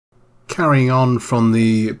Carrying on from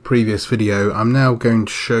the previous video, I'm now going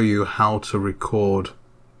to show you how to record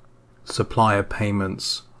supplier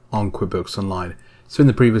payments on QuickBooks Online. So in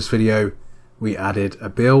the previous video, we added a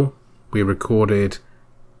bill, we recorded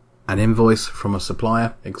an invoice from a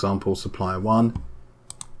supplier, example supplier 1.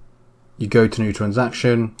 You go to new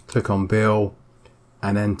transaction, click on bill,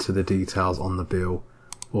 and enter the details on the bill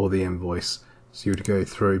or the invoice. So you would go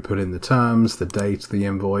through, put in the terms, the date of the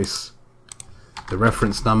invoice, the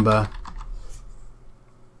reference number,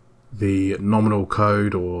 the nominal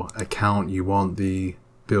code or account you want the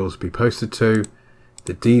bills to be posted to,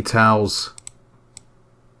 the details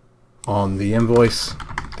on the invoice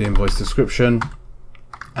description,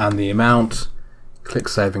 and the amount. Click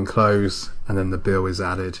Save and Close, and then the bill is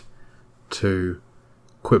added to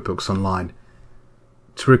QuickBooks Online.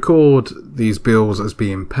 To record these bills as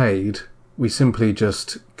being paid, we simply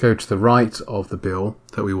just go to the right of the bill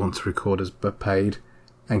that we want to record as paid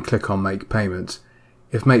and click on Make Payment.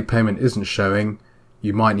 If Make Payment isn't showing,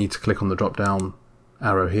 you might need to click on the drop down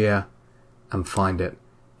arrow here and find it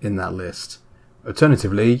in that list.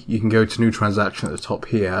 Alternatively, you can go to New Transaction at the top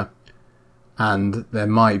here, and there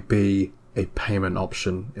might be a payment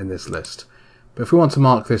option in this list. But if we want to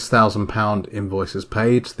mark this £1,000 invoice as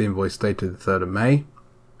paid, the invoice dated the 3rd of May,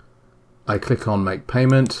 I click on Make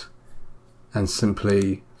Payment and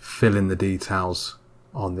simply fill in the details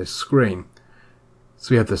on this screen.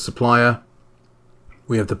 So we have the supplier,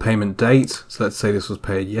 we have the payment date, so let's say this was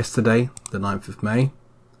paid yesterday, the 9th of May.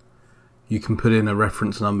 You can put in a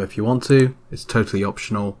reference number if you want to, it's totally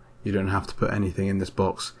optional, you don't have to put anything in this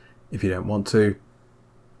box if you don't want to.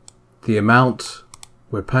 The amount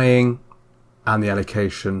we're paying and the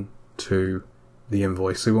allocation to the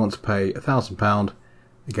invoice. So we want to pay £1,000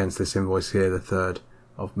 against this invoice here, the 3rd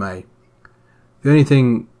of May. The only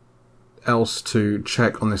thing else to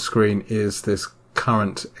check on this screen is this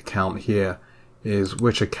current account here, is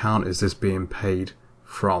which account is this being paid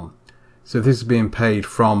from. So if this is being paid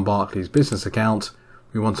from Barclays business account,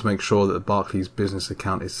 we want to make sure that the Barclays business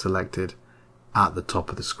account is selected at the top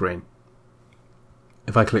of the screen.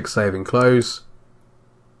 If I click Save and Close,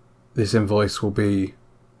 this invoice will be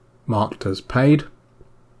marked as paid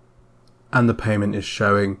and the payment is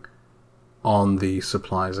showing on the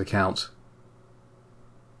supplier's account.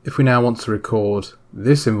 If we now want to record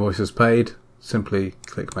this invoice as paid, simply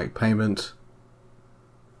click Make Payment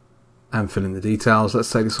and fill in the details. Let's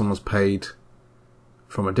say this one was paid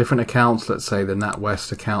from a different account, let's say the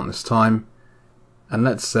NatWest account this time, and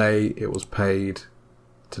let's say it was paid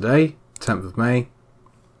today, 10th of May,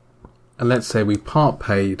 and let's say we part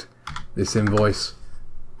paid this invoice,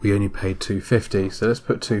 we only paid £250, so let's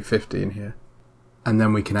put £250 in here, and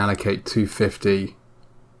then we can allocate £250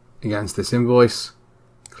 against this invoice.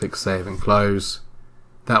 Click Save and Close.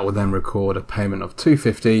 That will then record a payment of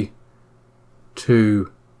 £250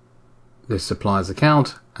 to this supplier's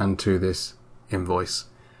account and to this invoice.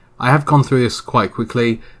 I have gone through this quite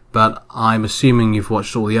quickly, but I'm assuming you've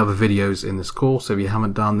watched all the other videos in this course. If you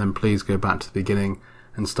haven't done, then please go back to the beginning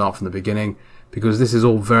and start from the beginning, because this is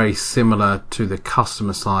all very similar to the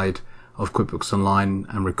customer side of QuickBooks Online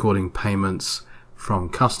and recording payments from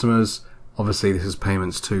customers. Obviously this is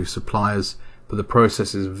payments to suppliers, but the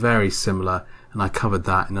process is very similar, and I covered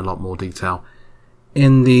that in a lot more detail.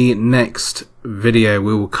 In the next video,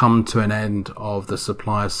 we will come to an end of the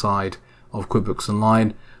supplier side of QuickBooks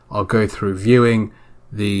Online. I'll go through viewing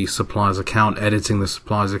the supplier's account, editing the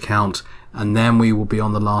supplier's account, and then we will be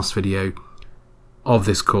on the last video of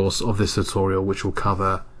this course, of this tutorial, which will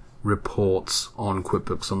cover reports on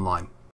QuickBooks Online.